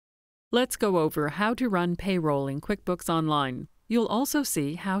Let's go over how to run payroll in QuickBooks Online. You'll also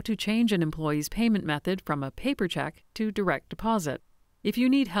see how to change an employee's payment method from a paper check to direct deposit. If you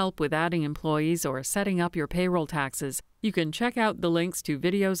need help with adding employees or setting up your payroll taxes, you can check out the links to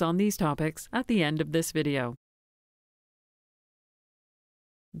videos on these topics at the end of this video.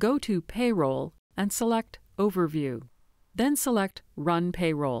 Go to Payroll and select Overview. Then select Run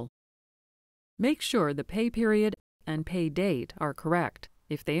Payroll. Make sure the pay period and pay date are correct.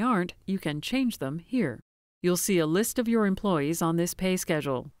 If they aren't, you can change them here. You'll see a list of your employees on this pay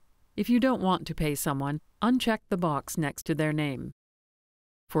schedule. If you don't want to pay someone, uncheck the box next to their name.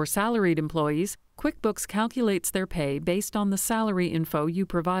 For salaried employees, QuickBooks calculates their pay based on the salary info you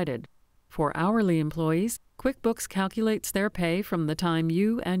provided. For hourly employees, QuickBooks calculates their pay from the time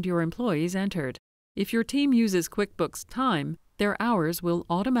you and your employees entered. If your team uses QuickBooks Time, their hours will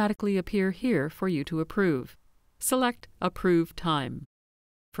automatically appear here for you to approve. Select Approve Time.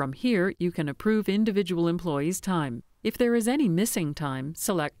 From here, you can approve individual employees' time. If there is any missing time,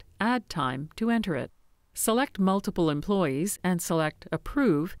 select Add Time to enter it. Select multiple employees and select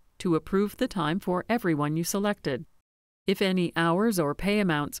Approve to approve the time for everyone you selected. If any hours or pay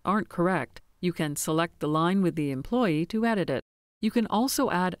amounts aren't correct, you can select the line with the employee to edit it. You can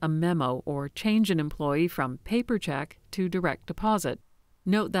also add a memo or change an employee from paper check to direct deposit.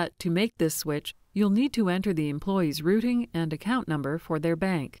 Note that to make this switch, you'll need to enter the employee's routing and account number for their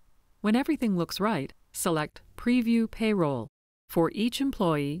bank. When everything looks right, select Preview Payroll. For each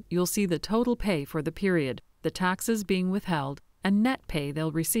employee, you'll see the total pay for the period, the taxes being withheld, and net pay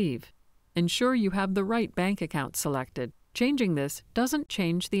they'll receive. Ensure you have the right bank account selected. Changing this doesn't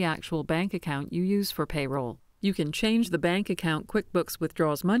change the actual bank account you use for payroll. You can change the bank account QuickBooks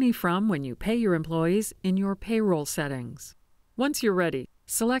withdraws money from when you pay your employees in your payroll settings. Once you're ready,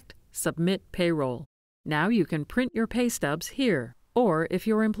 select Submit Payroll. Now you can print your pay stubs here, or if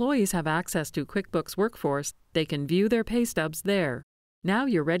your employees have access to QuickBooks Workforce, they can view their pay stubs there. Now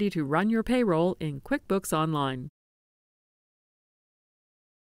you're ready to run your payroll in QuickBooks Online.